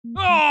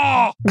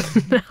Oh!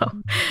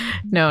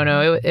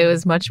 No, it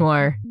was much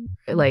more,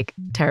 like,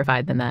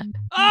 terrified than that.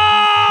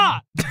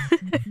 Ah!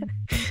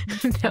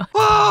 No.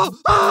 Oh!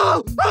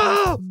 Oh!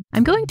 Oh!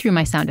 I'm going through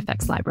my sound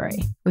effects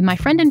library with my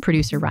friend and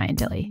producer Ryan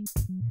Dilley.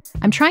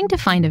 I'm trying to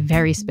find a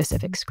very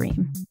specific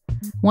scream,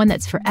 one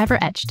that's forever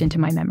etched into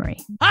my memory.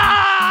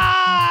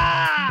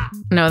 Ah!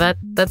 No,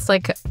 that's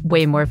like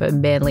way more of a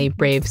manly,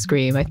 brave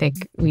scream. I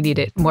think we need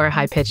it more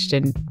high-pitched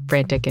and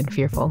frantic and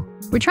fearful.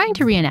 We're trying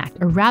to reenact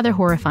a rather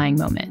horrifying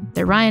moment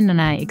that Ryan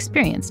and I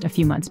experienced a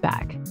few months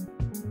back.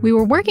 We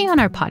were working on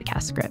our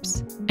podcast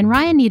scripts, and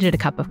Ryan needed a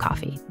cup of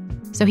coffee.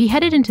 So he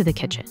headed into the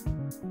kitchen,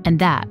 and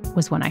that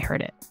was when I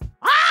heard it.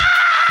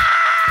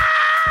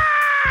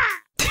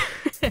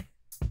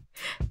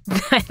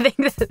 I think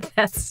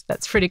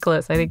that's pretty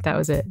close. I think that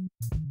was it.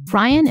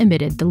 Ryan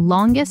emitted the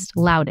longest,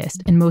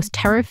 loudest, and most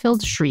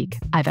terror-filled shriek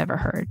I've ever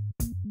heard.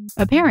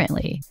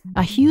 Apparently,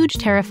 a huge,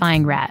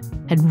 terrifying rat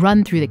had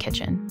run through the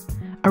kitchen,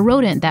 a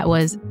rodent that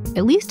was,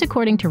 at least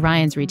according to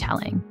Ryan's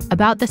retelling,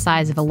 about the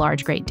size of a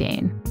large Great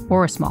Dane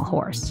or a small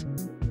horse.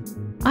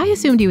 I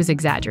assumed he was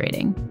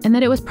exaggerating, and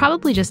that it was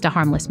probably just a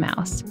harmless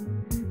mouse,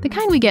 the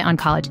kind we get on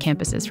college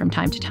campuses from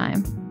time to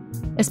time,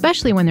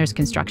 especially when there's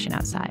construction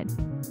outside.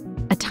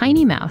 A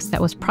tiny mouse that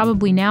was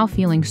probably now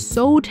feeling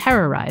so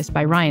terrorized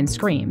by Ryan's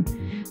scream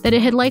that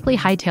it had likely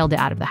hightailed it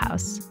out of the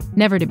house,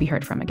 never to be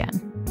heard from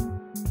again.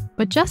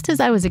 But just as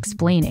I was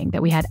explaining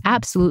that we had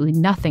absolutely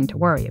nothing to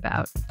worry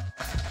about,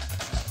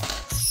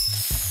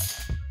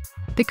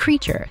 the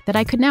creature that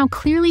I could now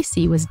clearly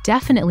see was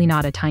definitely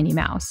not a tiny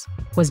mouse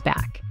was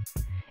back.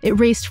 It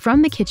raced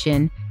from the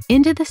kitchen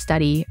into the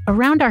study,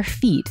 around our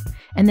feet,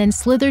 and then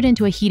slithered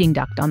into a heating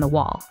duct on the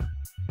wall.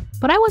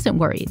 But I wasn't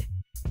worried.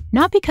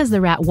 Not because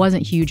the rat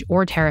wasn't huge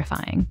or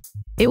terrifying.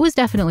 It was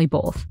definitely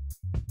both.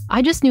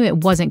 I just knew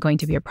it wasn't going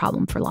to be a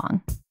problem for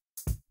long.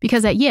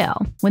 Because at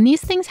Yale, when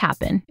these things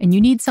happen and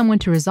you need someone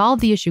to resolve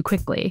the issue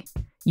quickly,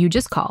 you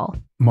just call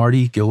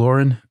Marty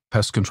Gilloran,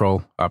 pest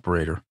control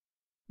operator.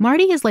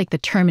 Marty is like the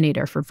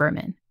Terminator for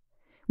vermin.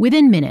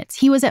 Within minutes,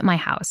 he was at my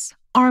house,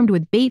 armed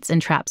with baits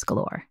and traps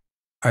galore.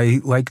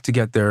 I like to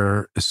get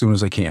there as soon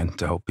as I can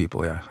to help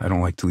people, yeah. I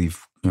don't like to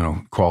leave,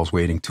 calls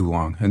waiting too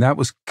long. And that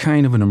was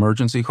kind of an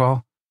emergency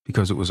call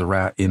because it was a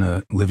rat in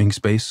a living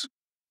space.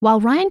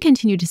 While Ryan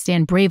continued to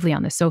stand bravely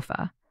on the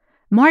sofa,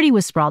 Marty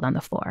was sprawled on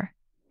the floor.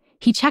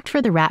 He checked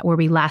for the rat where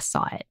we last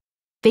saw it,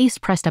 face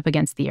pressed up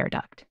against the air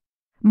duct.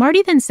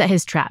 Marty then set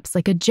his traps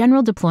like a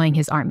general deploying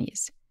his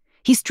armies.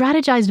 He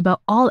strategized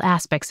about all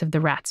aspects of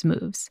the rat's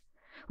moves.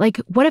 Like,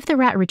 what if the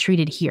rat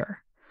retreated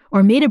here,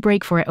 or made a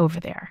break for it over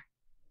there?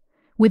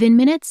 Within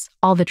minutes,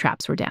 all the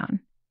traps were down.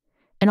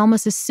 And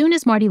almost as soon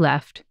as Marty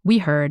left, we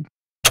heard...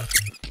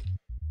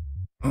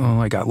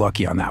 Oh, I got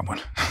lucky on that one.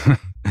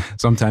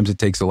 Sometimes it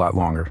takes a lot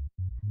longer.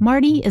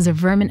 Marty is a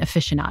vermin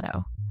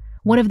aficionado,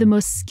 one of the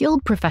most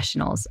skilled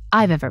professionals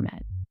I've ever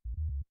met.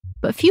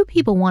 But few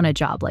people want a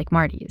job like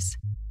Marty's.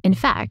 In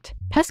fact,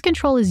 pest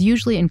control is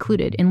usually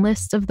included in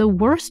lists of the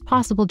worst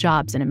possible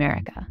jobs in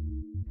America.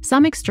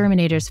 Some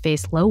exterminators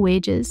face low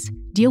wages,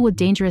 deal with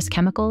dangerous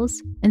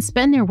chemicals, and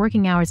spend their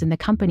working hours in the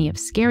company of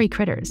scary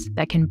critters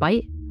that can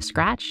bite,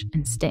 scratch,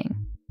 and sting.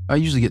 I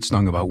usually get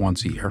stung about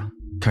once a year.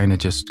 Kind of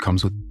just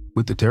comes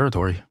with the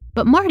territory.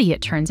 But Marty,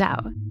 it turns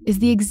out, is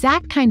the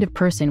exact kind of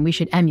person we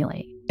should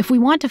emulate if we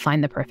want to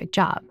find the perfect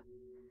job,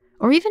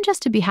 or even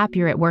just to be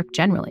happier at work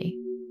generally.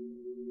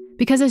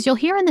 Because as you'll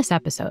hear in this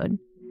episode,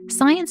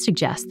 science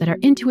suggests that our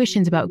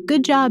intuitions about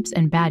good jobs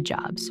and bad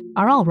jobs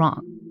are all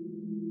wrong.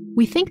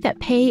 We think that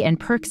pay and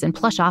perks and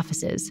plush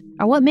offices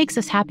are what makes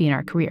us happy in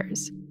our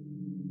careers.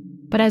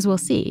 But as we'll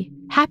see,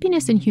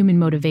 happiness and human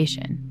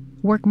motivation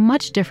work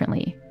much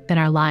differently than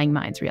our lying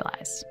minds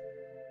realize.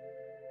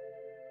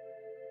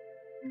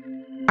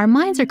 Our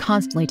minds are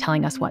constantly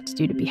telling us what to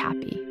do to be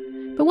happy.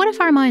 But what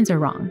if our minds are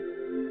wrong?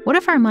 What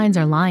if our minds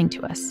are lying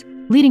to us,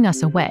 leading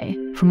us away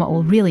from what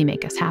will really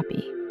make us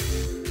happy?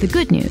 The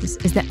good news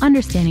is that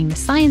understanding the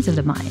science of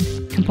the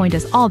mind can point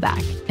us all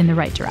back in the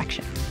right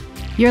direction.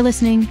 You're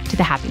listening to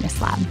The Happiness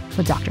Lab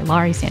with Dr.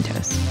 Laurie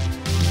Santos.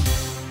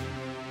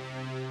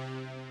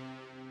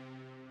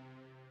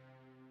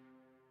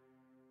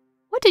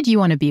 What did you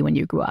want to be when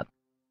you grew up?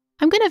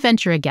 I'm going to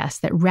venture a guess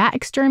that rat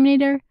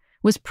exterminator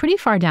was pretty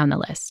far down the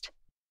list.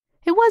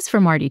 It was for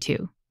Marty,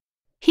 too.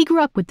 He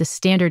grew up with the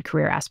standard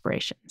career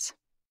aspirations.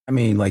 I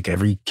mean, like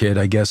every kid,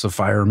 I guess, a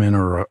fireman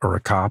or a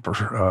cop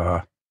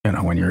or,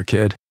 when you're a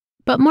kid.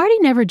 But Marty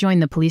never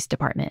joined the police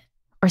department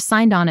or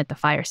signed on at the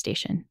fire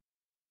station.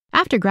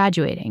 After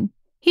graduating,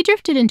 he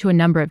drifted into a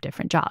number of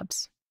different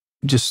jobs.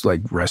 Just like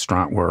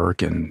restaurant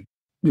work and,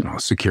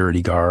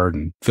 security guard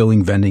and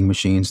filling vending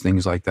machines,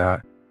 things like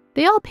that.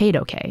 They all paid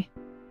okay,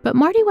 but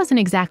Marty wasn't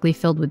exactly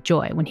filled with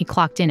joy when he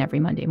clocked in every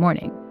Monday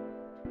morning.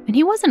 And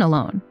he wasn't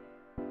alone.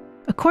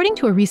 According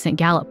to a recent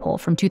Gallup poll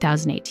from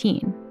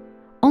 2018,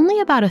 only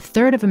about a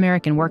third of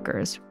American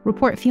workers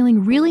report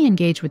feeling really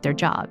engaged with their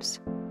jobs.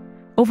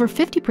 Over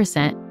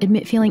 50%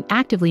 admit feeling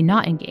actively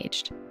not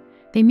engaged.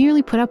 They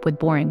merely put up with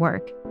boring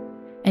work.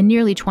 And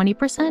nearly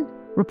 20%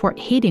 report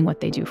hating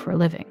what they do for a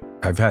living.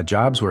 I've had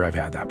jobs where I've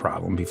had that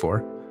problem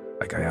before.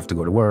 Like, I have to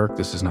go to work,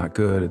 this is not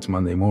good, it's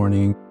Monday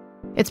morning.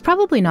 It's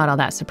probably not all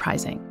that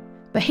surprising,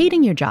 but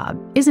hating your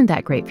job isn't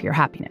that great for your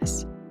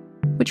happiness.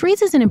 Which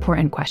raises an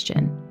important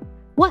question.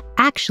 What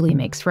actually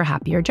makes for a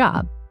happier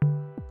job?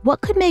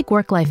 What could make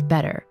work life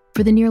better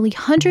for the nearly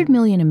 100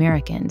 million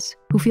Americans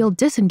who feel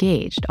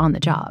disengaged on the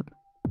job?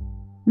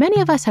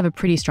 Many of us have a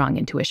pretty strong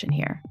intuition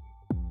here.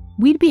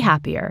 We'd be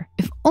happier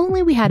if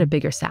only we had a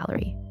bigger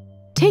salary.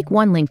 Take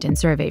one LinkedIn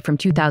survey from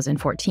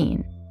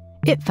 2014.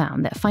 It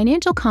found that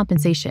financial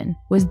compensation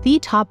was the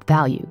top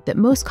value that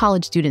most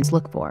college students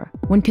look for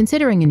when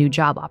considering a new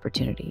job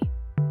opportunity.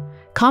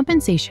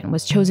 Compensation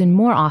was chosen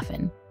more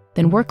often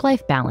than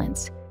work-life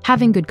balance,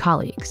 having good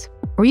colleagues,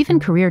 or even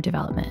career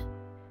development.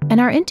 And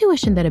our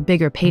intuition that a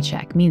bigger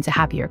paycheck means a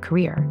happier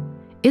career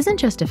isn't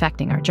just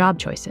affecting our job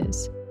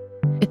choices.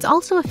 It's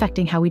also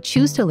affecting how we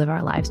choose to live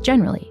our lives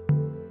generally.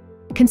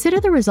 Consider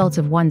the results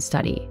of one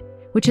study,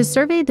 which has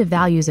surveyed the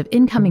values of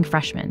incoming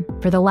freshmen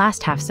for the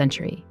last half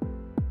century.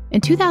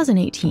 In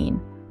 2018,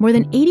 more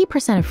than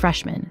 80% of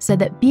freshmen said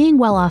that being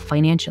well off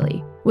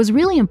financially was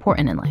really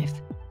important in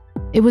life.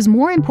 It was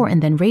more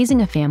important than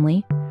raising a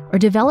family or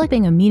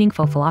developing a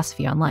meaningful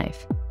philosophy on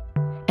life.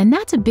 And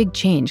that's a big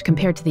change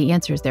compared to the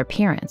answers their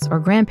parents or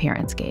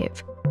grandparents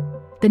gave.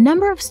 The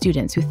number of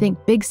students who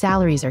think big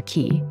salaries are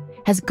key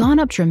has gone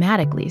up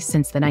dramatically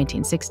since the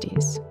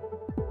 1960s.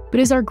 But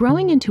is our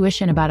growing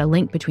intuition about a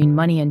link between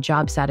money and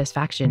job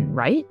satisfaction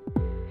right?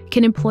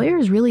 Can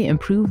employers really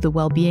improve the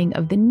well-being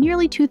of the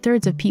nearly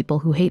 2/3 of people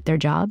who hate their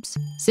jobs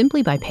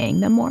simply by paying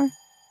them more?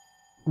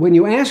 When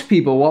you ask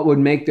people what would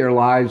make their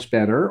lives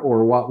better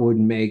or what would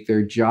make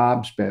their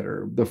jobs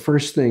better, the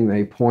first thing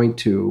they point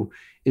to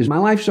is, my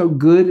life's so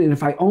good, and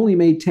if I only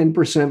made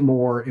 10%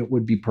 more, it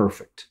would be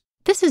perfect.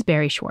 This is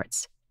Barry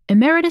Schwartz,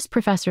 Emeritus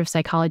Professor of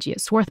Psychology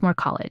at Swarthmore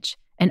College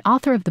and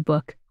author of the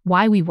book,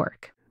 Why We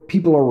Work.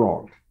 People are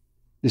wrong.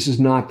 This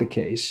is not the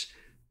case.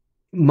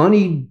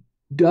 Money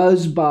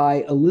does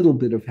buy a little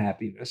bit of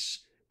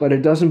happiness, but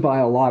it doesn't buy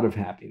a lot of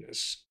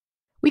happiness.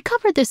 We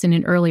covered this in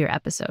an earlier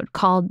episode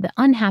called The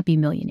Unhappy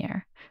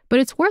Millionaire, but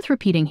it's worth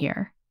repeating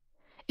here.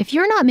 If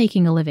you're not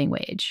making a living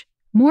wage,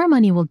 more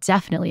money will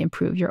definitely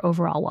improve your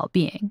overall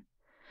well-being.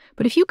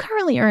 But if you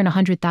currently earn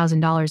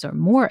 $100,000 or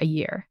more a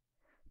year,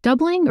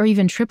 doubling or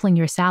even tripling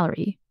your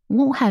salary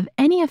won't have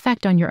any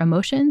effect on your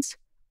emotions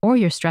or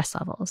your stress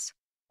levels.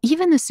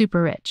 Even the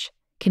super rich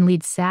can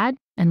lead sad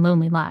and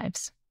lonely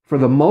lives. For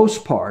the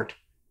most part,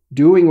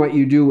 doing what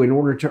you do in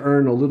order to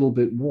earn a little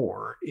bit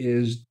more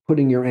is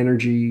putting your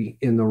energy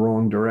in the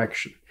wrong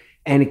direction.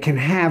 And it can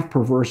have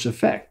perverse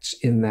effects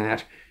in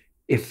that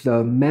if the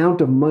amount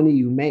of money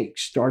you make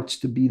starts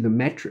to be the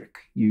metric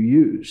you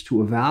use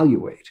to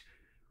evaluate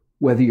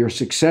whether you're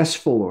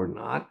successful or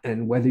not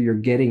and whether you're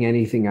getting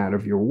anything out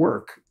of your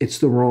work, it's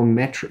the wrong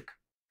metric.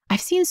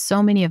 I've seen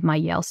so many of my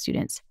Yale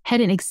students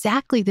head in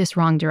exactly this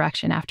wrong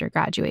direction after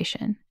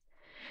graduation.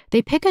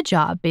 They pick a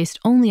job based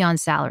only on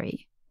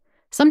salary.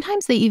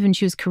 Sometimes they even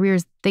choose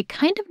careers they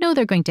kind of know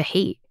they're going to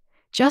hate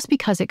just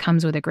because it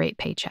comes with a great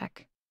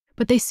paycheck.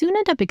 But they soon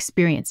end up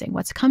experiencing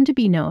what's come to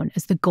be known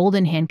as the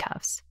golden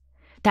handcuffs,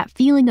 that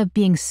feeling of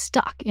being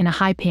stuck in a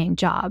high-paying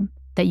job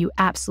that you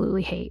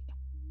absolutely hate.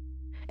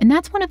 And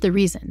that's one of the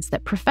reasons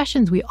that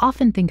professions we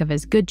often think of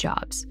as good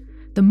jobs,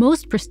 the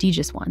most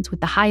prestigious ones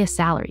with the highest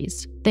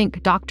salaries,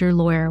 think doctor,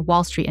 lawyer,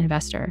 Wall Street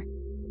investor,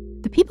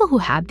 the people who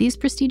have these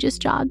prestigious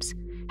jobs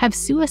have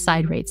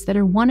suicide rates that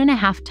are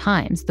 1.5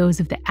 times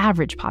those of the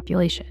average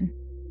population.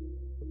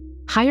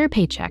 Higher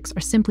paychecks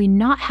are simply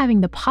not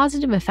having the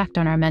positive effect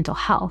on our mental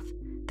health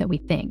that we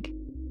think.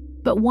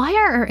 But why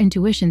are our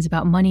intuitions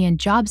about money and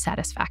job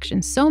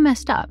satisfaction so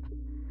messed up?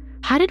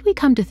 How did we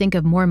come to think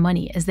of more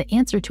money as the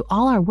answer to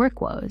all our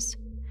work woes?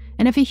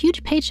 And if a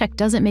huge paycheck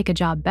doesn't make a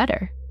job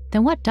better,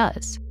 then what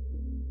does?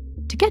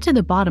 To get to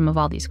the bottom of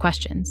all these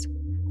questions,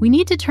 we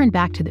need to turn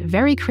back to the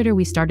very critter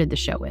we started the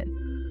show with.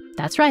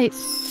 That's right.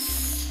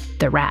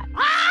 The rat.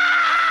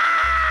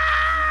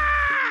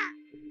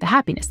 The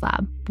Happiness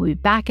Lab will be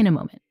back in a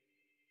moment.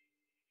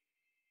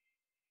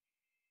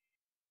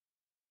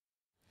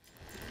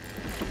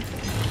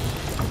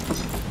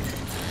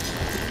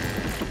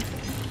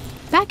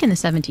 Back in the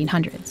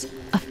 1700s,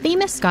 a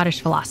famous Scottish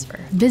philosopher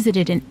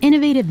visited an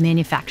innovative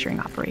manufacturing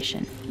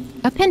operation,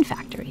 a pin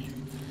factory.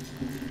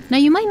 Now,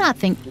 you might not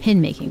think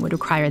pin making would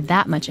require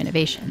that much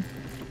innovation.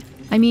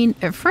 I mean,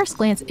 at first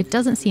glance, it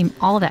doesn't seem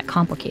all that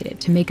complicated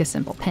to make a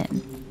simple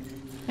pin.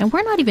 And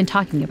we're not even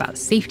talking about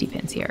safety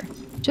pins here,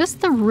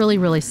 just the really,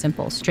 really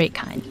simple straight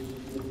kind.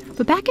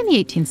 But back in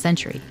the 18th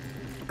century,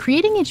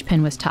 creating each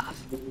pin was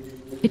tough.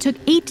 It took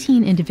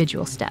 18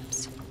 individual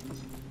steps.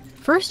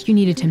 First, you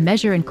needed to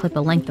measure and clip a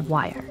length of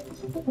wire,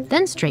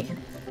 then straighten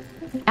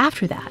it.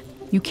 After that,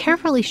 you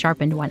carefully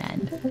sharpened one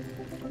end.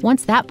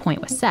 Once that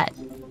point was set,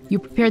 you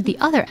prepared the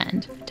other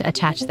end to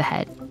attach the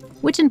head,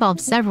 which involved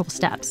several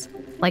steps,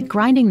 like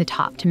grinding the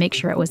top to make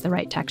sure it was the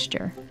right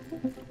texture.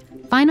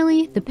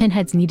 Finally, the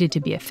pinheads needed to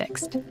be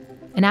affixed,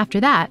 and after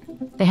that,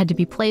 they had to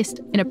be placed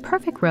in a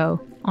perfect row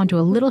onto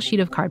a little sheet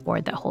of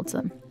cardboard that holds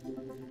them.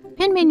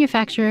 Pin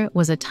manufacture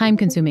was a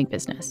time-consuming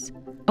business.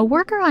 A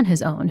worker on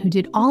his own who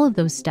did all of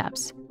those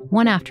steps,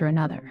 one after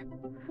another,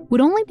 would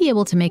only be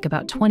able to make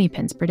about 20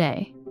 pins per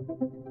day.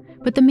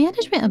 But the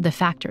management of the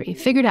factory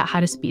figured out how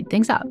to speed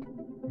things up.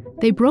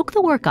 They broke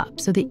the work up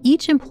so that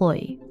each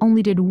employee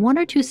only did 1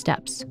 or 2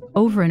 steps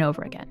over and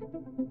over again.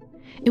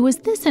 It was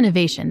this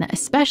innovation that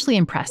especially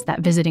impressed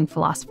that visiting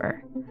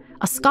philosopher,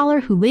 a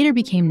scholar who later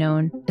became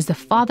known as the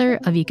father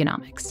of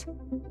economics,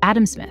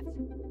 Adam Smith.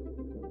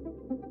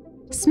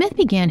 Smith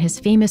began his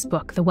famous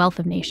book, The Wealth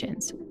of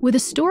Nations, with a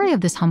story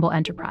of this humble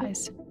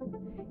enterprise.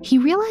 He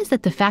realized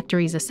that the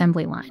factory's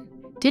assembly line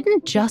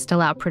didn't just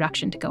allow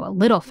production to go a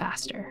little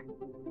faster.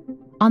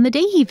 On the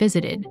day he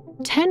visited,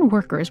 10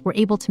 workers were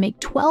able to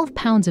make 12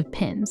 pounds of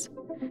pins,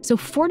 so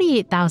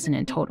 48,000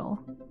 in total.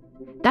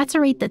 That's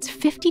a rate that's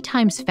 50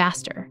 times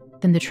faster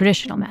than the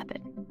traditional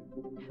method.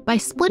 By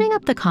splitting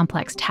up the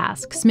complex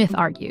task, Smith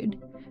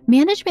argued,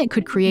 management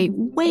could create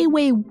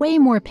way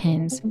more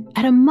pins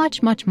at a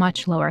much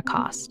lower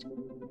cost.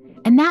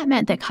 And that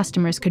meant that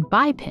customers could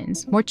buy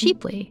pins more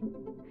cheaply.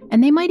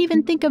 And they might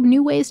even think of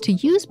new ways to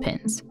use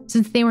pins,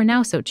 since they were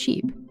now so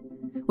cheap,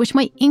 which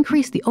might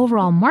increase the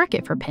overall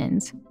market for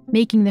pins,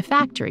 making the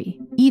factory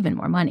even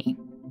more money.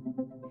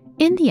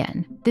 In the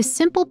end, this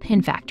simple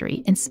pin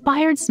factory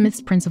inspired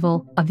Smith's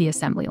principle of the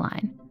assembly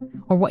line,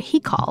 or what he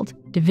called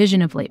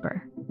division of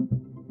labor.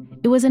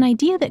 It was an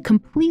idea that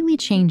completely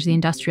changed the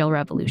Industrial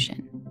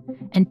Revolution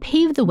and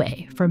paved the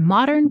way for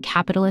modern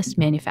capitalist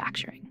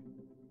manufacturing.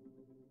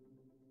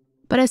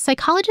 But as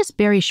psychologist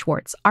Barry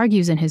Schwartz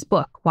argues in his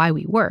book, Why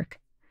We Work,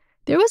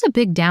 there was a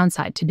big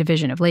downside to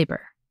division of labor,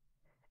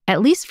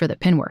 at least for the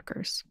pin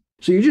workers.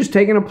 So you're just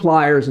taking a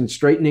pliers and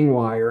straightening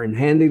wire and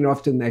handing it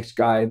off to the next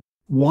guy.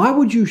 Why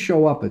would you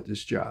show up at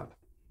this job?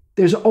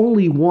 There's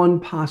only one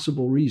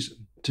possible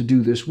reason to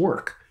do this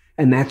work,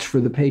 and that's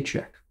for the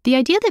paycheck. The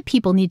idea that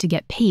people need to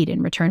get paid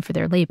in return for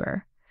their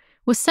labor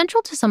was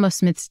central to some of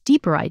Smith's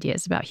deeper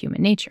ideas about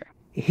human nature.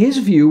 His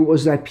view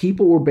was that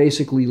people were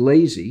basically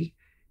lazy,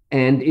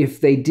 and if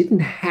they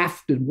didn't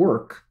have to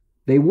work,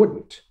 they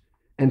wouldn't.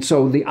 And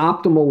so the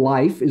optimal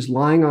life is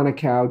lying on a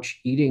couch,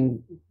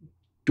 eating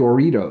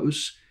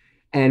Doritos,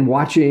 and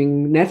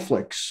watching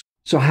Netflix.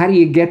 So how do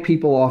you get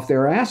people off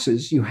their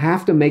asses? You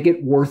have to make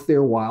it worth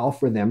their while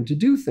for them to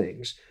do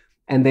things.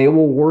 And they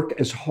will work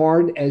as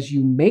hard as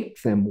you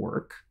make them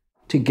work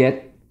to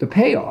get the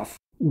payoff.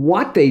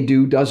 What they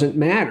do doesn't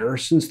matter,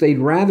 since they'd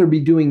rather be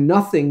doing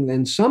nothing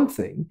than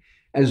something.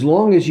 As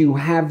long as you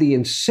have the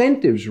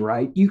incentives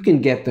right, you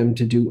can get them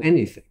to do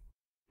anything.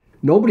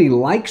 Nobody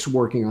likes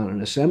working on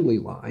an assembly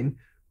line,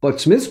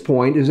 but Smith's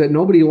point is that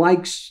nobody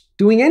likes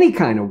doing any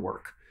kind of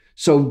work.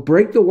 So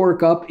break the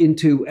work up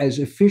into as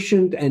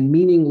efficient and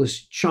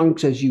meaningless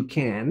chunks as you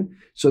can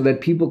so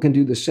that people can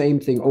do the same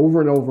thing over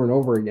and over and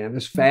over again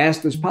as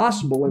fast as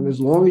possible. And as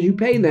long as you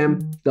pay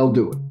them, they'll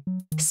do it.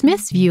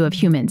 Smith's view of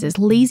humans as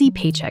lazy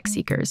paycheck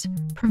seekers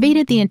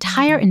pervaded the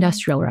entire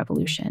Industrial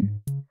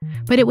Revolution.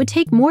 But it would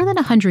take more than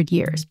 100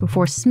 years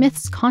before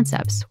Smith's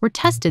concepts were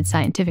tested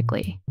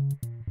scientifically.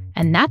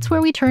 And that's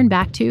where we turn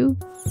back to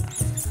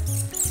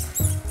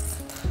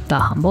the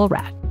humble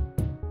rat.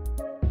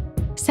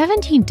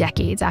 17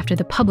 decades after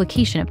the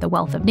publication of The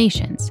Wealth of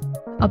Nations,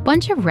 a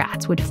bunch of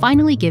rats would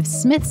finally give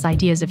Smith's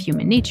ideas of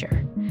human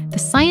nature the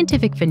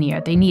scientific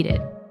veneer they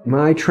needed.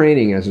 My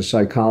training as a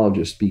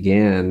psychologist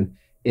began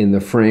in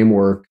the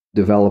framework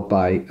developed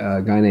by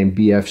a guy named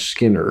B.F.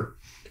 Skinner,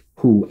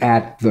 who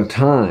at the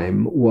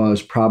time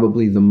was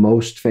probably the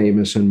most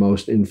famous and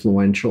most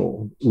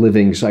influential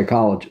living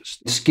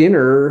psychologist.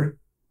 Skinner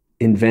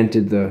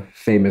invented the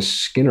famous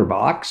Skinner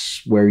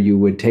box, where you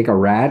would take a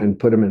rat and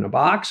put them in a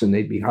box and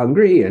they'd be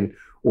hungry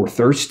or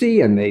thirsty,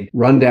 and they'd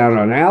run down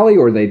an alley,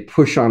 or they'd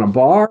push on a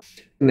bar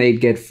and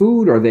they'd get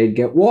food or they'd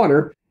get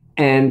water.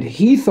 And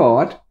he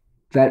thought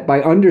that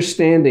by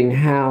understanding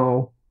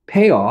how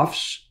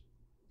payoffs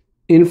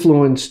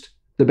influenced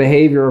the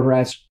behavior of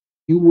rats,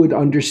 you would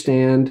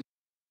understand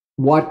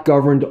what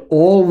governed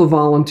all the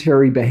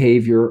voluntary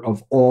behavior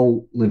of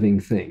all living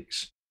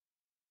things.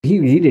 He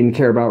didn't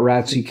care about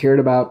rats, he cared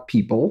about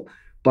people,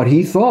 but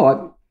he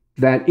thought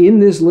that in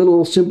this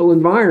little simple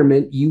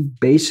environment, you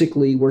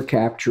basically were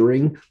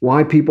capturing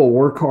why people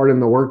work hard in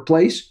the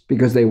workplace,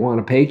 because they want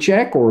a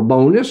paycheck or a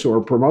bonus or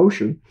a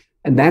promotion.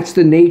 And that's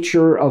the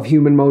nature of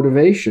human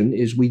motivation,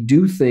 is we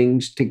do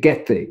things to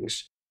get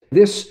things.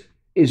 This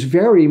is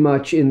very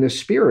much in the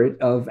spirit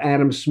of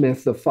Adam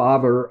Smith, the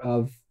father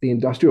of the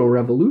Industrial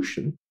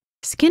Revolution.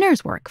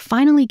 Skinner's work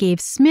finally gave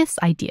Smith's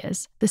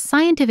ideas the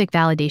scientific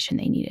validation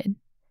they needed.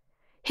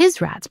 His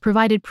rats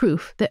provided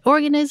proof that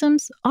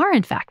organisms are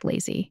in fact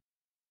lazy,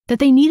 that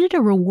they needed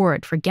a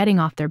reward for getting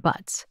off their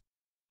butts,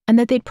 and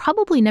that they'd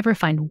probably never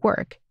find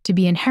work to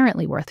be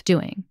inherently worth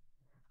doing,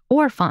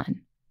 or fun.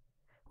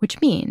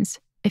 Which means,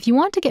 if you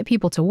want to get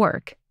people to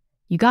work,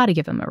 you gotta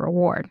give them a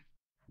reward.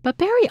 But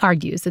Barry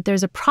argues that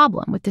there's a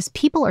problem with this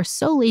people are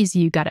so lazy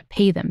you gotta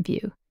pay them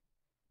view.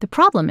 The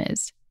problem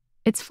is,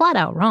 it's flat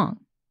out wrong.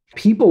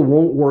 People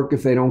won't work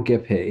if they don't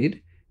get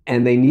paid,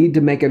 and they need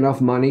to make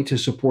enough money to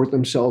support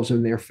themselves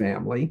and their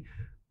family.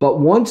 But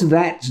once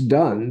that's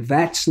done,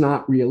 that's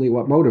not really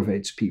what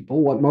motivates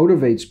people. What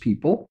motivates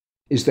people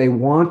is they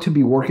want to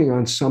be working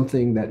on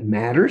something that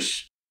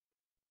matters,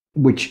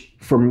 which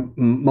for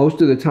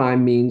most of the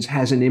time means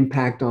has an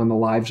impact on the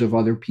lives of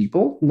other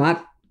people,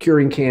 not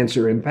curing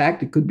cancer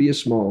impact. It could be a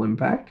small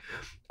impact.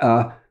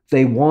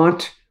 They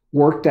want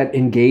work that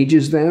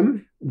engages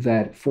them,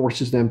 that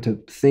forces them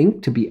to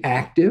think, to be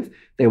active.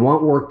 They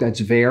want work that's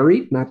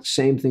varied, not the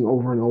same thing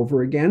over and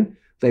over again.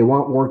 They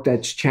want work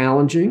that's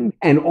challenging.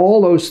 And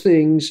all those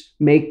things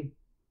make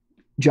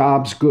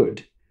jobs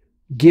good,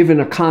 given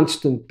a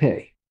constant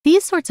pay.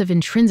 These sorts of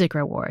intrinsic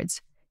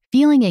rewards,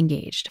 feeling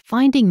engaged,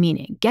 finding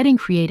meaning, getting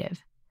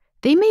creative,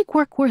 they make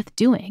work worth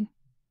doing.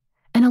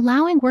 And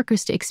allowing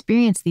workers to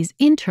experience these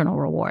internal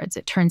rewards,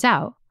 it turns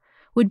out,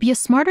 would be a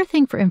smarter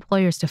thing for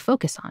employers to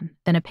focus on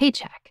than a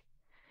paycheck.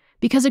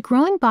 Because a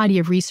growing body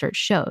of research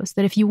shows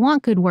that if you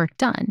want good work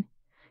done,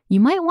 you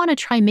might want to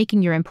try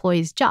making your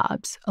employees'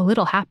 jobs a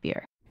little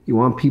happier. You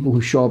want people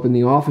who show up in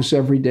the office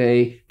every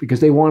day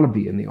because they want to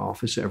be in the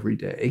office every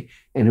day,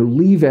 and who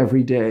leave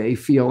every day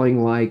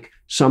feeling like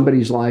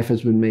somebody's life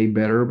has been made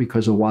better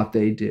because of what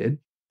they did.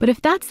 But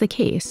if that's the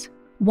case,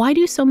 why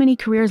do so many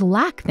careers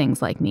lack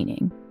things like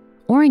meaning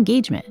or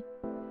engagement?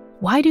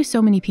 Why do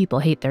so many people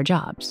hate their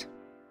jobs?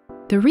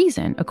 The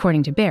reason,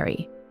 according to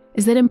Barry,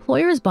 is that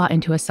employers bought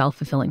into a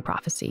self-fulfilling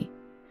prophecy.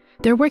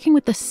 They're working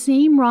with the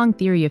same wrong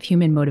theory of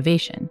human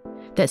motivation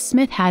that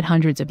Smith had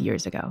hundreds of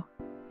years ago,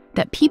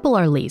 that people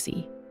are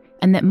lazy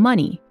and that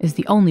money is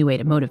the only way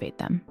to motivate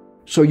them.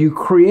 So you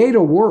create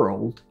a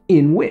world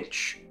in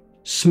which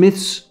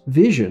Smith's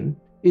vision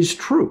is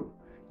true.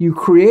 You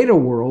create a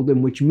world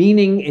in which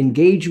meaning,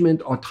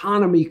 engagement,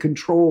 autonomy,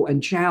 control,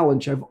 and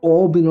challenge have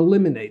all been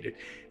eliminated.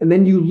 And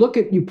then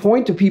you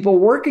point to people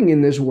working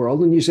in this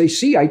world and you say,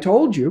 see, I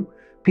told you,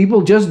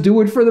 people just do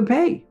it for the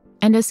pay.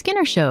 And as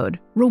Skinner showed,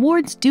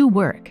 rewards do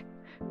work.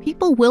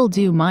 People will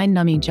do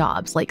mind-numbing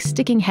jobs like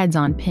sticking heads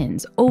on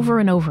pins over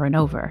and over and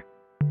over.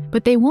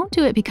 But they won't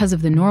do it because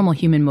of the normal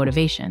human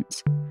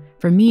motivations,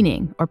 for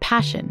meaning or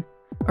passion,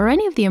 or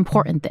any of the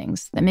important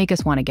things that make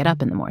us want to get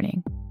up in the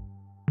morning.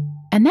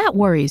 And that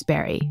worries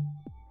Barry.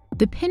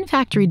 The pin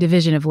factory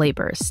division of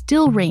labor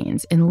still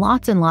reigns in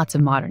lots and lots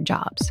of modern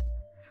jobs,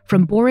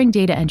 from boring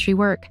data entry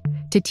work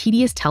to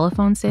tedious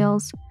telephone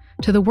sales,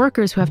 to the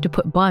workers who have to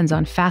put buns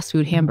on fast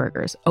food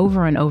hamburgers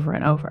over and over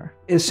and over.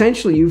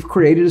 Essentially, you've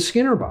created a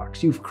Skinner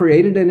box. You've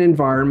created an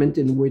environment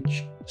in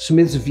which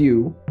Smith's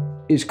view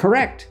is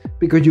correct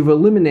because you've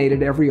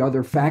eliminated every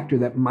other factor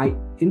that might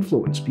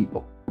influence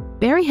people.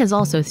 Barry has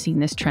also seen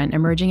this trend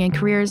emerging in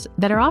careers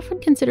that are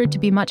often considered to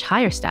be much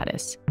higher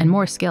status and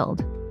more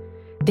skilled.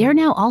 They're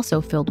now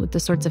also filled with the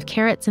sorts of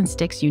carrots and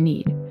sticks you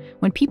need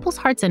when people's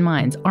hearts and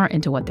minds aren't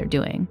into what they're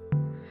doing.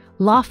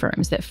 Law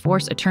firms that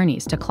force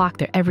attorneys to clock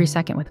their every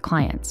second with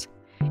clients,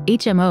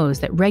 HMOs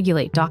that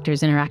regulate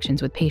doctors'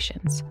 interactions with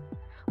patients.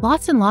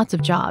 Lots and lots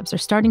of jobs are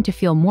starting to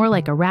feel more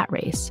like a rat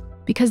race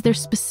because they're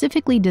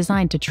specifically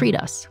designed to treat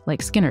us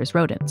like Skinner's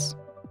rodents.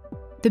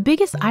 The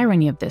biggest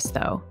irony of this,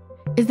 though,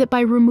 is that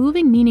by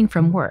removing meaning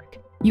from work,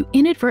 you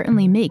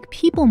inadvertently make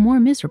people more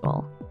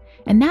miserable.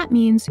 And that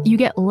means you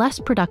get less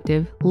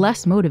productive,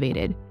 less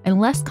motivated, and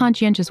less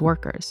conscientious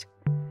workers.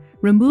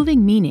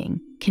 Removing meaning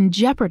can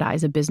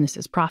jeopardize a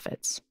business's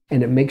profits.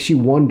 And it makes you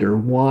wonder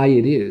why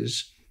it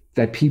is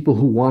that people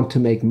who want to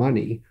make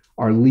money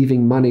are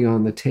leaving money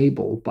on the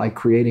table by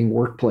creating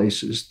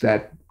workplaces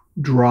that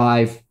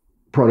drive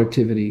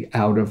productivity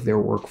out of their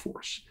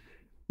workforce.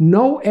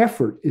 No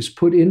effort is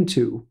put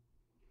into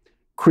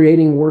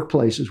creating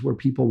workplaces where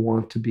people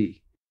want to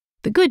be.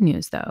 The good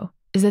news, though,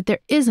 is that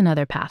there is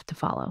another path to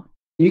follow.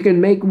 You can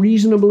make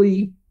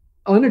reasonably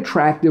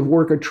unattractive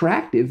work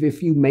attractive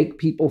if you make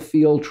people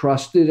feel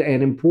trusted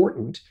and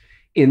important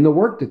in the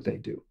work that they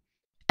do.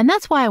 And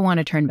that's why I want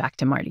to turn back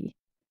to Marty.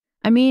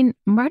 I mean,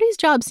 Marty's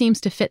job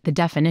seems to fit the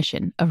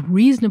definition of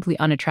reasonably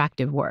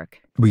unattractive work.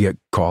 We get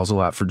calls a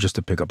lot for just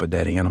to pick up a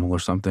dead animal or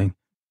something.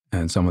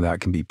 And some of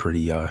that can be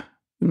pretty,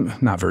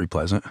 not very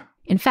pleasant.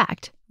 In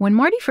fact, when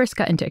Marty first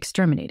got into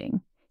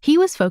exterminating, he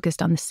was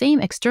focused on the same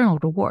external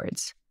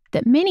rewards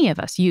that many of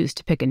us use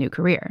to pick a new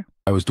career.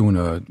 I was doing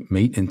a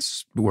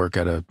maintenance work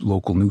at a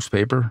local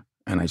newspaper,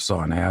 and I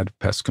saw an ad,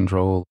 pest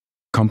control,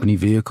 company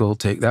vehicle.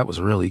 That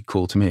was really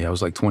cool to me. I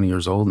was like 20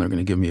 years old, and they're going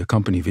to give me a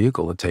company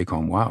vehicle to take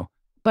home. Wow.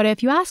 But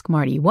if you ask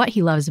Marty what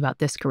he loves about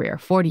this career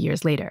 40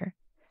 years later,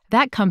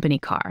 that company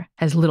car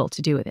has little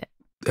to do with it.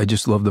 I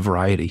just love the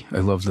variety. I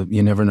love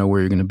you never know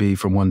where you're going to be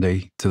from one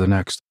day to the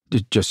next.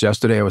 Just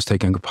yesterday, I was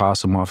taking a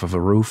possum off of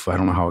a roof. I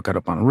don't know how it got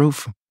up on a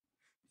roof.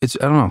 I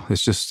don't know.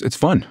 It's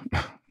fun.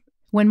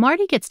 When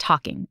Marty gets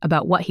talking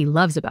about what he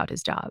loves about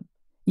his job,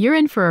 you're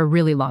in for a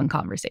really long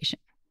conversation.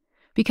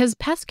 Because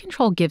pest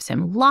control gives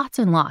him lots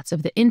and lots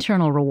of the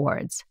internal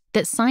rewards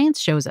that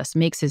science shows us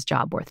makes his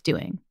job worth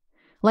doing,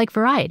 like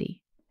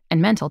variety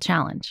and mental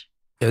challenge.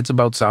 It's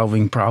about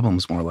solving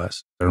problems, more or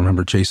less. I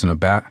remember chasing a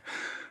bat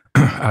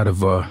out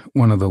of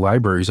one of the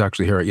libraries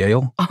actually here at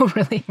Yale. Oh,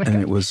 really?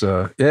 And it was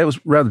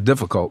rather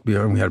difficult. We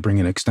had to bring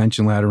an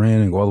extension ladder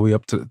in and go all the way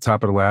up to the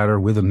top of the ladder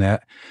with a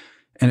net,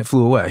 and it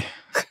flew away.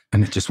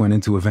 And it just went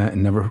into a vent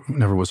and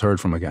never was heard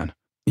from again.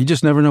 You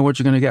just never know what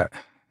you're going to get,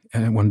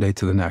 and one day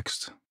to the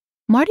next.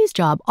 Marty's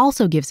job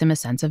also gives him a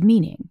sense of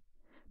meaning.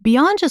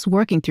 Beyond just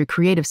working through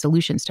creative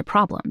solutions to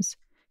problems,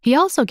 he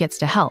also gets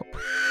to help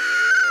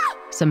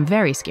some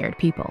very scared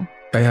people.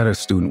 I had a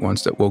student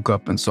once that woke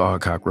up and saw a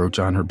cockroach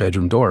on her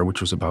bedroom door, which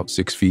was about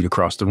 6 feet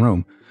across the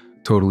room,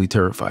 totally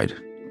terrified,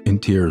 in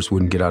tears,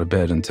 wouldn't get out of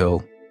bed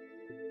until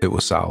it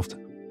was solved.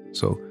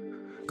 So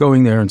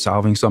going there and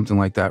solving something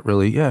like that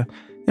really, it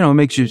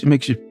makes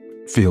you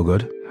feel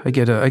good. I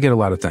get a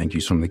lot of thank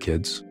yous from the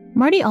kids.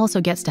 Marty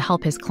also gets to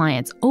help his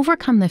clients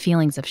overcome the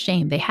feelings of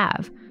shame they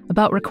have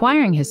about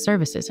requiring his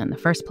services in the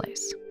first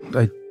place.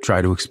 I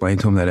try to explain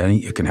to them that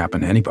it can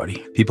happen to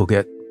anybody. People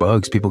get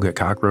bugs, people get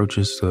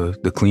cockroaches,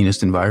 the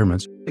cleanest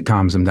environments. It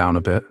calms them down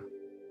a bit,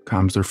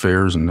 calms their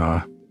fears, and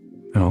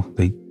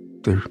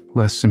they're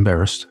less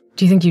embarrassed.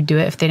 Do you think you'd do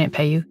it if they didn't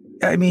pay you?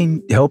 I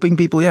mean, helping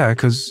people, yeah,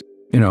 because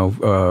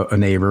a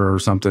neighbor or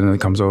something that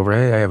comes over,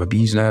 hey, I have a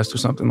bee's nest or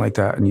something like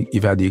that, and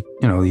you've had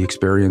the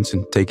experience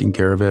in taking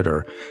care of it,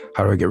 or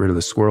how do I get rid of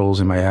the squirrels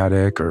in my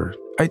attic,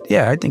 I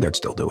think I'd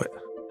still do it.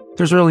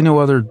 There's really no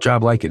other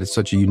job like it. It's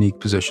such a unique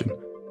position.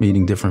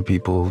 Meeting different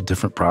people,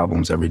 different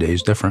problems, every day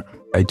is different.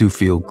 I do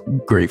feel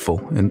grateful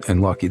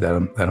and lucky that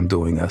I'm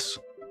doing this.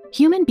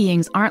 Human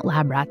beings aren't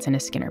lab rats in a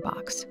Skinner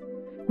box.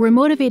 We're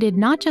motivated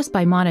not just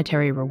by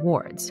monetary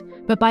rewards,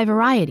 but by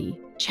variety,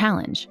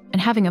 challenge,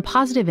 and having a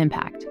positive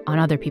impact on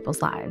other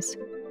people's lives.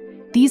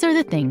 These are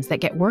the things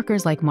that get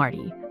workers like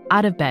Marty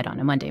out of bed on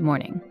a Monday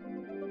morning.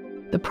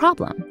 The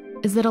problem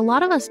is that a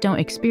lot of us don't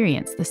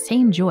experience the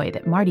same joy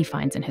that Marty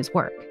finds in his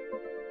work.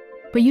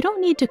 But you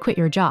don't need to quit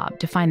your job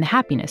to find the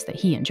happiness that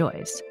he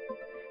enjoys.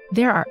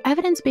 There are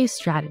evidence-based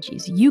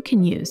strategies you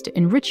can use to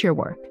enrich your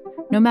work,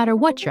 no matter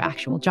what your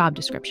actual job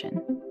description.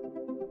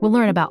 We'll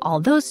learn about all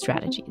those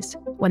strategies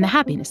when the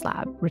Happiness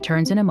Lab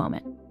returns in a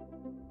moment.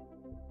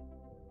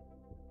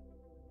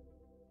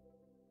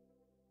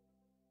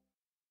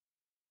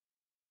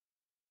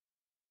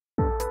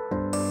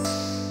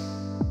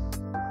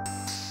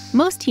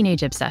 Most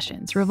teenage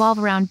obsessions revolve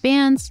around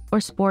bands or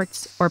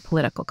sports or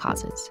political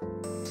causes.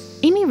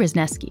 Amy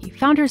Wrzesniewski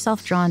found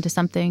herself drawn to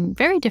something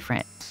very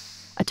different,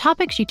 a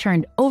topic she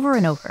turned over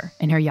and over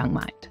in her young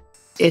mind.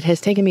 It has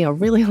taken me a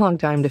really long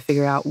time to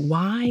figure out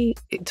why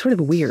it's sort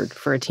of weird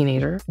for a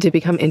teenager to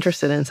become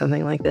interested in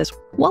something like this.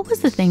 What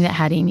was the thing that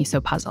had Amy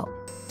so puzzled?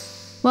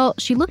 Well,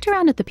 she looked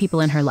around at the people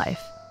in her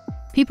life,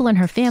 people in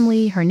her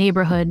family, her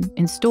neighborhood,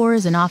 in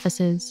stores and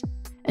offices,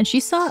 and she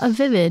saw a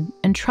vivid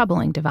and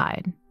troubling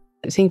divide.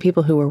 Seeing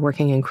people who were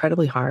working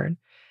incredibly hard,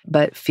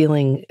 but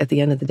feeling at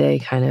the end of the day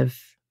kind of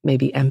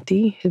maybe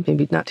empty,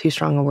 maybe not too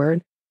strong a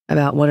word,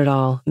 about what it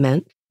all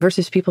meant,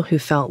 versus people who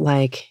felt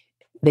like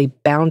they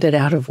bounded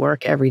out of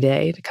work every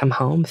day to come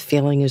home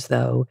feeling as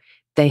though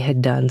they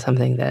had done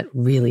something that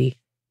really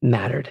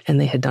mattered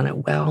and they had done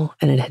it well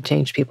and it had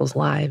changed people's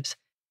lives.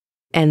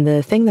 And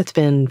the thing that's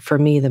been, for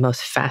me, the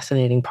most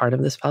fascinating part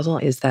of this puzzle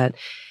is that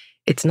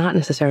it's not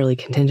necessarily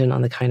contingent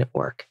on the kind of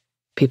work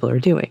people are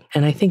doing.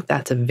 And I think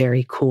that's a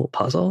very cool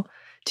puzzle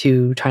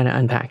to try to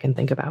unpack and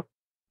think about.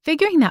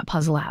 Figuring that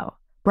puzzle out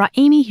brought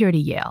Amy here to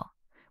Yale,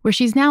 where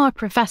she's now a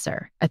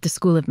professor at the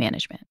School of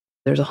Management.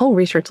 There's a whole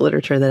research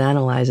literature that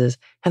analyzes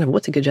kind of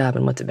what's a good job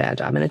and what's a bad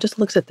job. And it just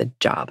looks at the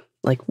job,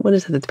 like what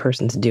is it that the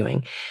person's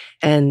doing?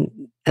 And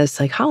as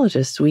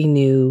psychologists, we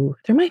knew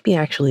there might be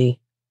actually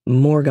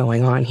more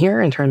going on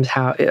here in terms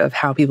of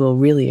how people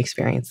really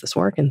experience this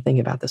work and think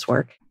about this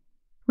work.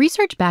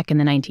 Research back in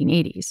the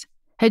 1980s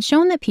had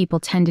shown that people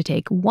tend to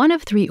take one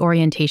of three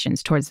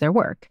orientations towards their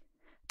work.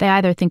 They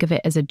either think of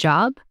it as a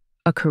job,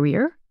 a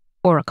career,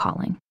 or a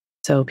calling.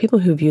 So people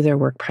who view their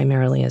work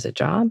primarily as a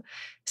job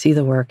see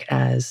the work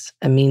as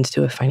a means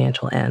to a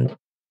financial end.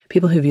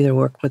 People who view their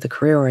work with a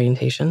career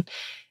orientation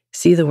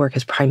see the work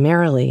as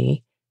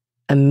primarily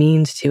a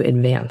means to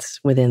advance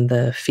within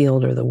the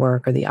field or the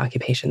work or the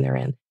occupation they're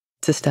in.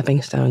 It's a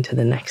stepping stone to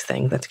the next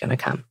thing that's going to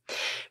come.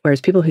 Whereas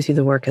people who see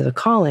the work as a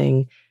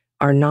calling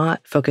are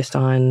not focused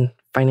on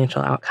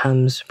financial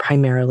outcomes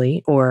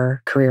primarily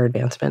or career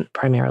advancement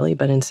primarily,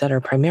 but instead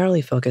are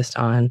primarily focused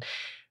on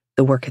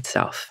the work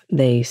itself.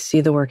 They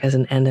see the work as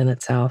an end in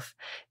itself.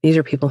 These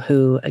are people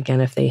who, again,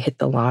 if they hit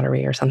the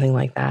lottery or something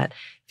like that,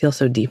 feel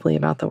so deeply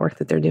about the work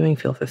that they're doing,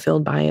 feel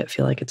fulfilled by it,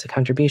 feel like it's a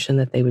contribution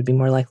that they would be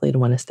more likely to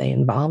want to stay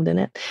involved in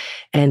it.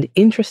 And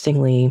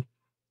interestingly,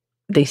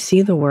 they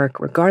see the work,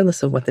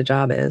 regardless of what the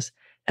job is,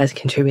 as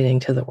contributing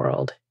to the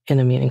world in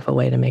a meaningful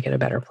way to make it a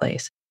better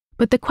place.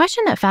 But the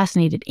question that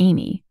fascinated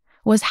Amy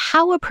was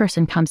how a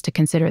person comes to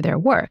consider their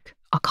work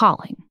a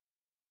calling.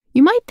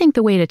 You might think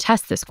the way to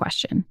test this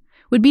question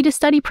would be to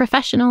study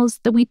professionals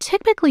that we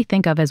typically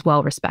think of as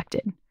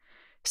well-respected.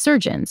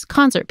 Surgeons,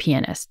 concert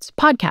pianists,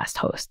 podcast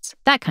hosts,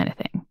 that kind of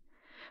thing.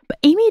 But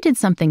Amy did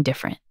something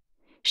different.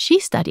 She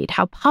studied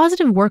how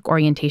positive work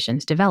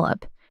orientations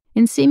develop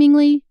in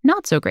seemingly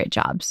not so great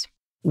jobs.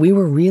 We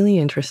were really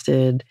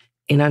interested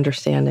in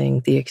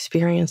understanding the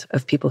experience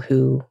of people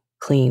who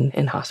clean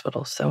in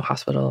hospitals, so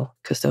hospital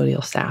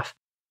custodial staff.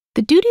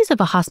 The duties of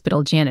a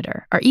hospital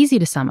janitor are easy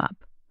to sum up.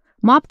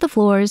 Mop the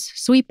floors,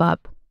 sweep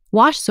up,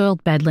 wash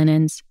soiled bed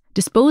linens,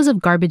 dispose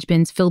of garbage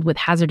bins filled with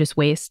hazardous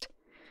waste.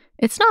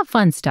 It's not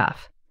fun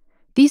stuff.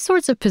 These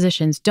sorts of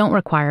positions don't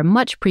require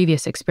much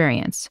previous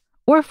experience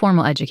or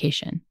formal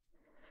education.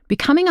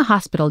 Becoming a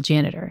hospital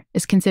janitor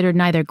is considered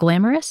neither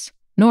glamorous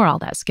nor all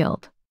that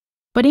skilled.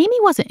 But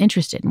Amy wasn't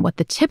interested in what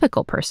the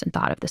typical person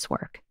thought of this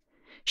work.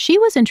 She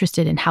was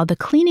interested in how the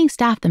cleaning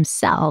staff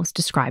themselves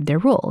described their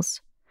roles.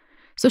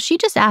 So she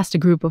just asked a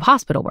group of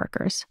hospital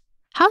workers,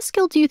 "How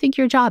skilled do you think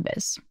your job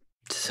is?"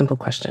 It's a simple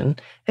question,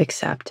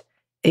 except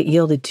it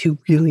yielded two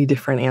really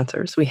different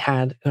answers. We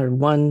had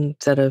one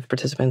set of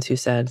participants who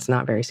said it's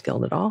not very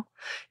skilled at all,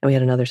 and we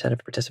had another set of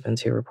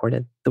participants who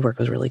reported the work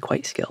was really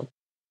quite skilled.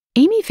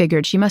 Amy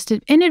figured she must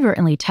have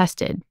inadvertently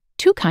tested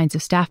two kinds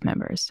of staff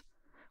members,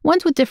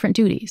 ones with different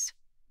duties.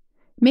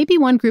 Maybe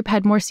one group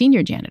had more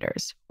senior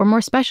janitors or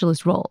more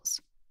specialist roles,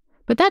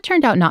 but that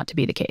turned out not to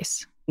be the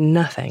case.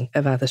 Nothing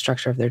about the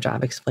structure of their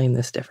job explained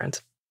this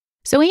difference.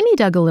 So Amy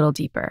dug a little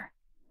deeper.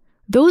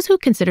 Those who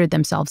considered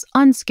themselves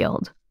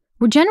unskilled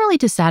were generally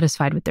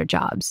dissatisfied with their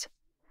jobs.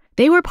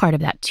 They were part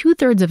of that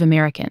 2/3 of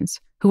Americans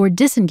who were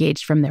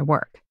disengaged from their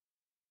work.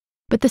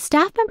 But the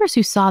staff members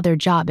who saw their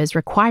job as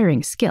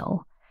requiring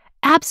skill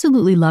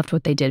absolutely loved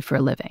what they did for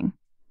a living.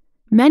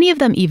 Many of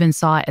them even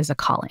saw it as a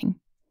calling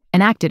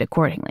and acted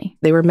accordingly.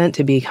 They were meant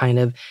to be kind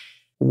of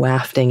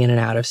wafting in and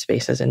out of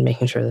spaces and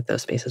making sure that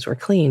those spaces were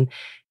clean.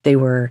 They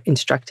were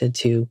instructed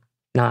to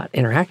not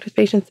interact with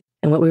patients.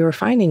 And what we were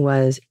finding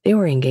was they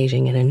were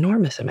engaging in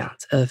enormous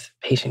amounts of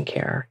patient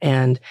care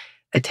and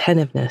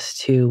attentiveness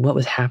to what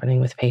was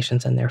happening with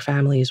patients and their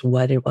families,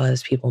 what it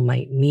was people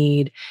might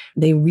need.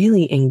 They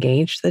really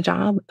engaged the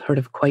job sort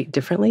of quite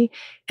differently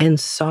and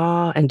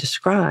saw and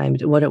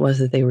described what it was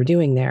that they were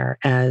doing there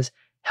as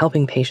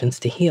helping patients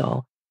to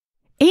heal.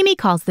 Amy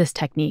calls this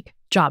technique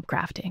job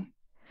crafting,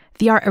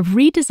 the art of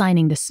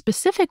redesigning the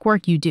specific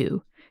work you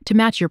do to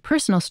match your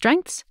personal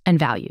strengths and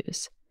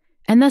values,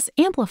 and thus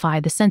amplify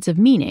the sense of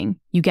meaning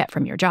you get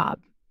from your job.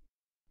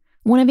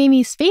 One of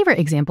Amy's favorite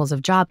examples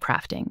of job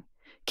crafting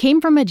came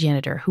from a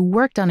janitor who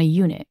worked on a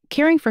unit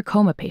caring for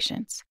coma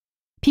patients,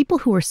 people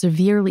who were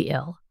severely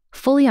ill,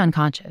 fully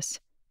unconscious,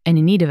 and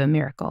in need of a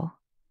miracle.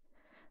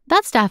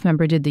 That staff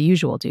member did the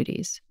usual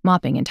duties,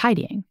 mopping and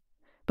tidying,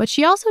 but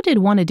she also did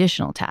one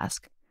additional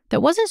task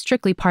that wasn't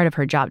strictly part of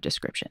her job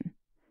description,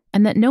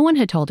 and that no one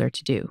had told her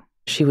to do.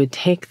 She would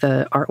take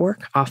the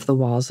artwork off the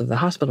walls of the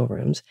hospital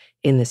rooms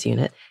in this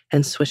unit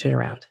and switch it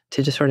around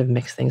to just sort of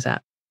mix things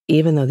up.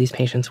 Even though these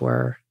patients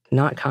were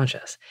not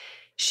conscious,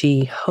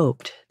 she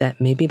hoped that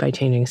maybe by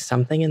changing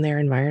something in their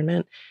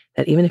environment,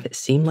 that even if it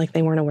seemed like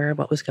they weren't aware of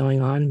what was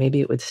going on, maybe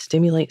it would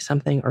stimulate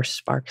something or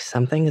spark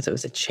something as it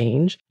was a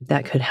change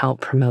that could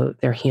help promote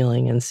their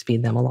healing and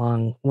speed them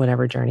along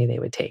whatever journey they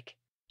would take.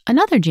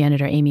 Another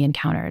janitor Amy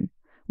encountered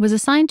was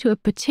assigned to a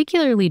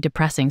particularly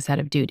depressing set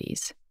of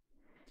duties.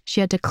 She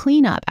had to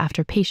clean up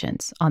after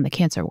patients on the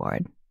cancer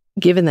ward.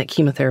 Given that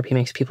chemotherapy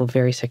makes people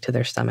very sick to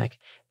their stomach,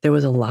 there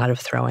was a lot of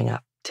throwing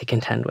up to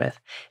contend with.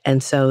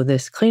 And so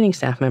this cleaning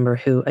staff member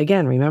who,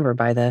 again, remember,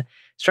 by the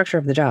structure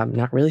of the job,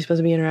 not really supposed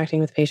to be interacting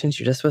with patients,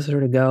 you're just supposed to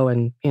sort of go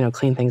and,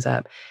 clean things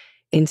up,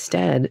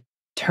 instead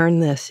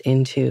turned this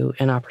into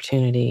an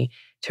opportunity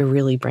to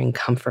really bring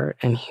comfort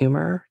and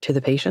humor to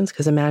the patients.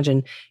 Because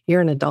imagine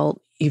you're an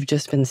adult, you've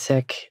just been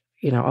sick,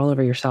 all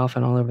over yourself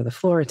and all over the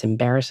floor. It's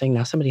embarrassing.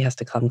 Now somebody has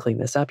to come clean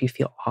this up. You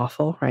feel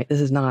awful, right? This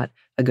is not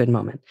a good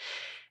moment.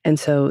 And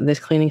so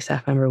this cleaning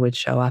staff member would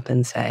show up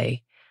and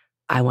say,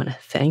 "I want to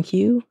thank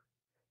you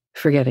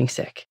for getting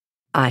sick.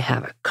 I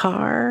have a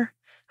car.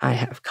 I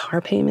have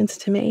car payments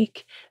to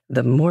make.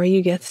 The more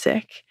you get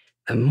sick,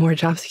 the more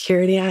job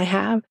security I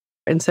have."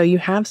 And so you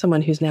have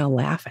someone who's now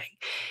laughing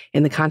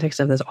in the context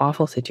of this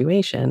awful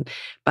situation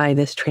by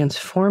this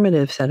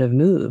transformative set of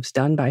moves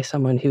done by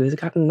someone who has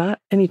gotten not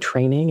any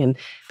training in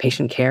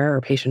patient care or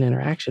patient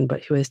interaction,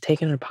 but who has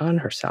taken it upon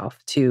herself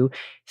to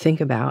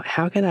think about,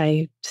 how can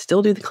I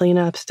still do the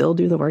cleanup, still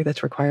do the work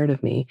that's required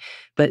of me,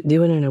 but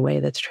do it in a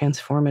way that's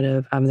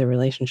transformative of the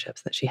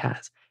relationships that she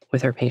has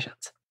with her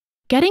patients.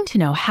 Getting to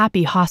know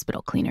happy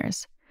hospital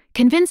cleaners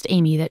convinced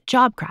Amy that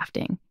job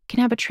crafting can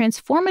have a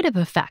transformative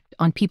effect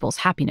on people's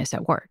happiness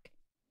at work.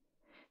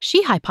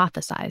 She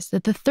hypothesized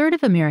that the 1/3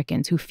 of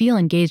Americans who feel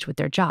engaged with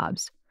their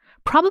jobs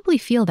probably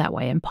feel that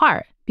way in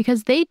part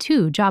because they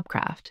too job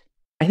craft.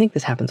 I think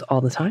this happens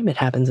all the time. It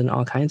happens in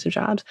all kinds of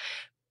jobs.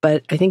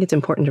 But I think it's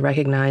important to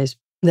recognize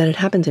that it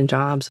happens in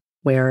jobs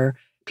where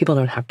people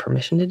don't have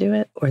permission to do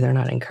it or they're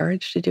not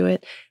encouraged to do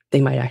it. They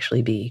might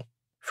actually be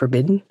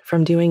forbidden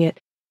from doing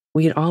it.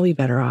 We'd all be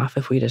better off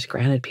if we just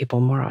granted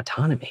people more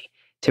autonomy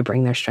to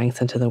bring their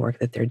strengths into the work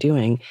that they're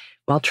doing,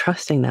 while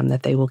trusting them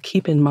that they will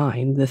keep in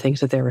mind the things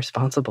that they're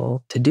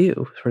responsible to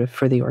do sort of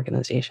for the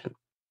organization.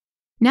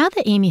 Now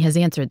that Amy has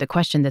answered the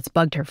question that's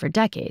bugged her for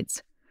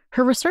decades,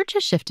 her research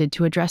has shifted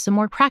to address a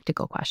more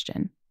practical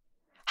question.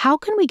 How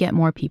can we get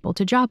more people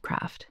to job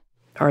craft?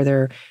 Are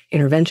there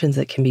interventions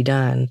that can be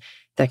done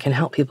that can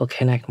help people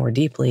connect more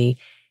deeply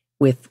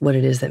with what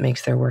it is that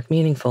makes their work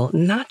meaningful,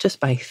 not just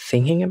by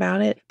thinking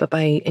about it, but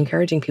by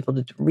encouraging people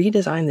to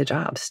redesign the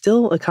job,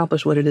 still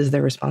accomplish what it is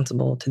they're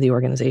responsible to the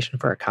organization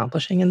for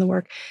accomplishing in the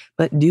work,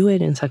 but do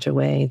it in such a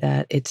way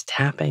that it's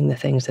tapping the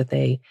things that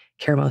they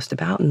care most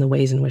about and the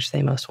ways in which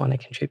they most want to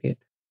contribute.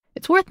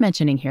 It's worth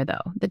mentioning here,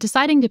 though, that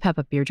deciding to pep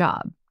up your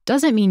job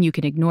doesn't mean you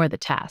can ignore the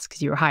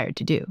tasks you were hired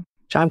to do.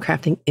 Job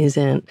crafting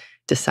isn't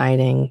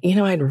deciding,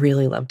 I'd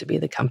really love to be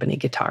the company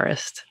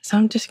guitarist, so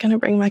I'm just going to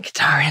bring my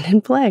guitar in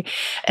and play.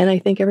 And I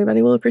think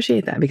everybody will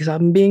appreciate that because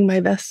I'm being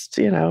my best,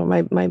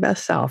 my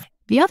best self.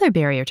 The other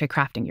barrier to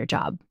crafting your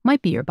job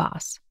might be your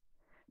boss.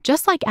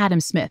 Just like Adam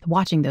Smith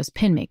watching those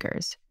pin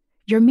makers,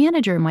 your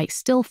manager might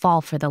still fall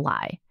for the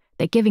lie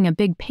that giving a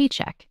big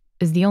paycheck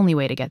is the only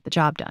way to get the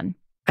job done.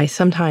 I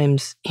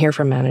sometimes hear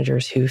from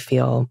managers who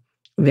feel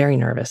very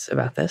nervous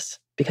about this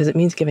because it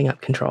means giving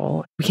up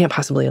control. We can't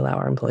possibly allow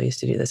our employees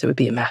to do this. It would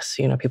be a mess.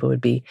 People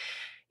would be,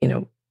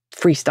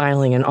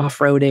 freestyling and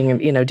off-roading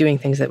and, doing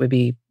things that would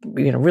be,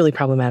 really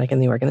problematic in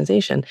the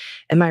organization.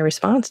 And my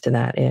response to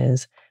that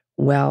is,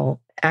 well,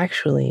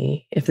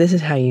 actually, if this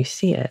is how you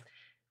see it,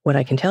 what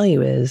I can tell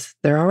you is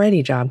they're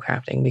already job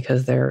crafting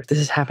because this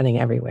is happening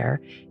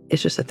everywhere.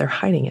 It's just that they're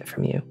hiding it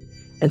from you.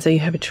 And so you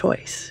have a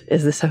choice.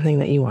 Is this something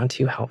that you want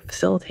to help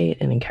facilitate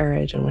and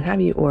encourage and what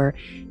have you? Or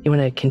you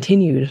want to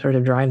continue to sort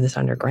of drive this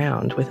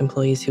underground with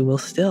employees who will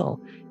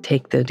still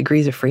take the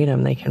degrees of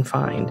freedom they can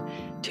find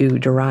to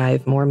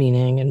derive more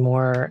meaning and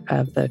more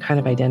of the kind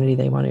of identity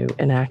they want to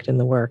enact in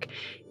the work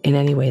in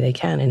any way they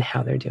can in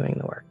how they're doing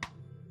the work.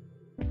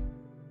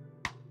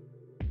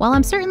 While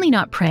I'm certainly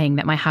not praying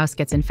that my house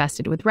gets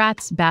infested with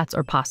rats, bats,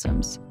 or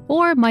possums,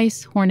 or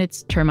mice,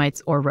 hornets,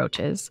 termites, or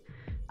roaches,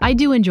 I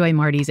do enjoy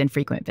Marty's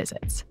infrequent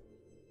visits.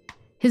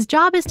 His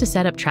job is to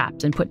set up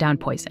traps and put down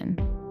poison,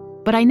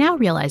 but I now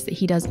realize that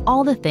he does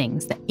all the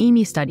things that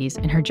Amy studies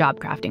in her job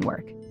crafting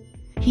work.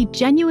 He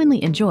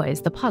genuinely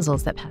enjoys the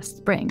puzzles that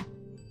pests bring.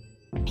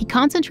 He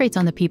concentrates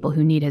on the people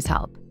who need his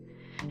help,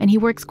 and he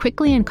works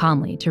quickly and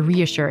calmly to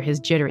reassure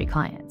his jittery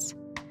clients.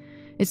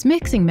 It's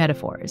mixing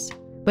metaphors,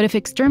 but if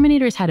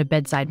exterminators had a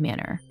bedside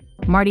manner,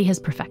 Marty has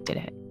perfected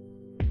it.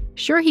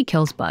 Sure, he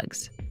kills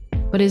bugs,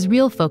 but his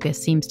real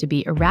focus seems to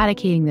be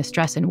eradicating the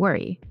stress and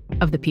worry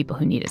of the people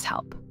who need his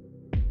help.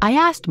 I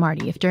asked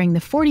Marty if during the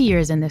 40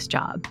 years in this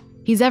job,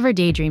 he's ever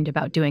daydreamed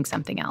about doing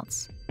something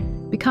else.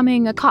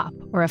 Becoming a cop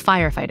or a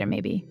firefighter,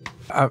 maybe.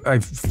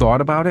 I've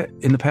thought about it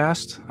in the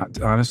past,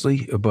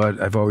 honestly,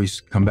 but I've always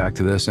come back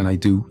to this, and I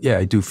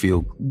do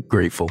feel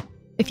grateful.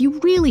 If you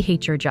really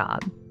hate your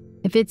job,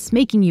 if it's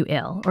making you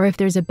ill, or if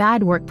there's a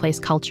bad workplace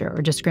culture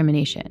or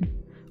discrimination,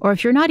 or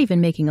if you're not even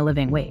making a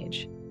living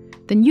wage,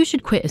 then you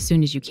should quit as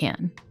soon as you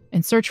can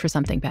and search for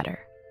something better.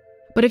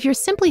 But if you're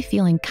simply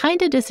feeling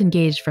kind of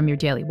disengaged from your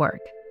daily work,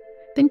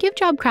 then give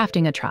job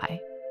crafting a try.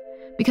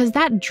 Because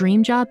that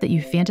dream job that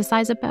you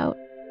fantasize about,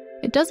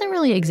 it doesn't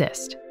really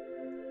exist.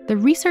 The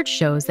research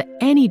shows that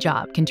any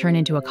job can turn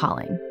into a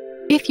calling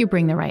if you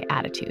bring the right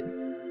attitude.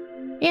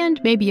 And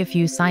maybe a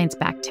few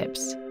science-backed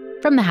tips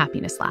from the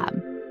Happiness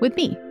Lab with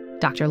me,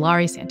 Dr.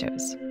 Laurie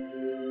Santos.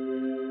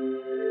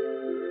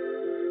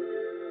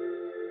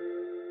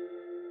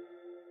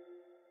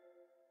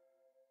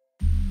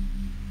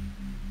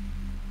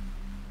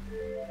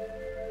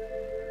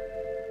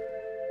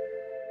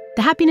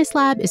 The Happiness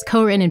Lab is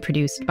co-written and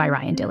produced by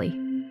Ryan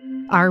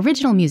Dilley. Our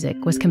original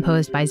music was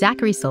composed by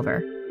Zachary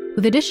Silver,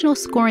 with additional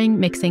scoring,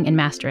 mixing, and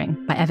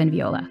mastering by Evan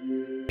Viola.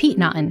 Pete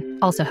Naughton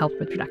also helped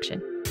with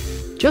production.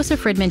 Joseph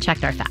Friedman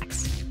checked our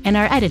facts, and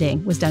our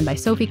editing was done by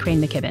Sophie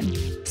Crane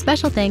McKibben.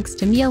 Special thanks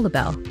to Mia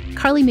LaBelle,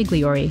 Carly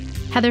Migliori,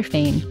 Heather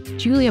Fain,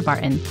 Julia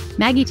Barton,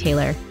 Maggie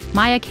Taylor,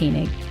 Maya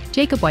Koenig,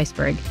 Jacob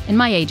Weisberg, and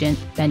my agent,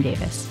 Ben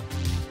Davis.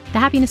 The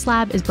Happiness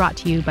Lab is brought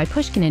to you by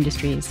Pushkin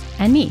Industries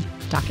and me,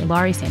 Dr.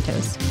 Laurie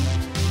Santos.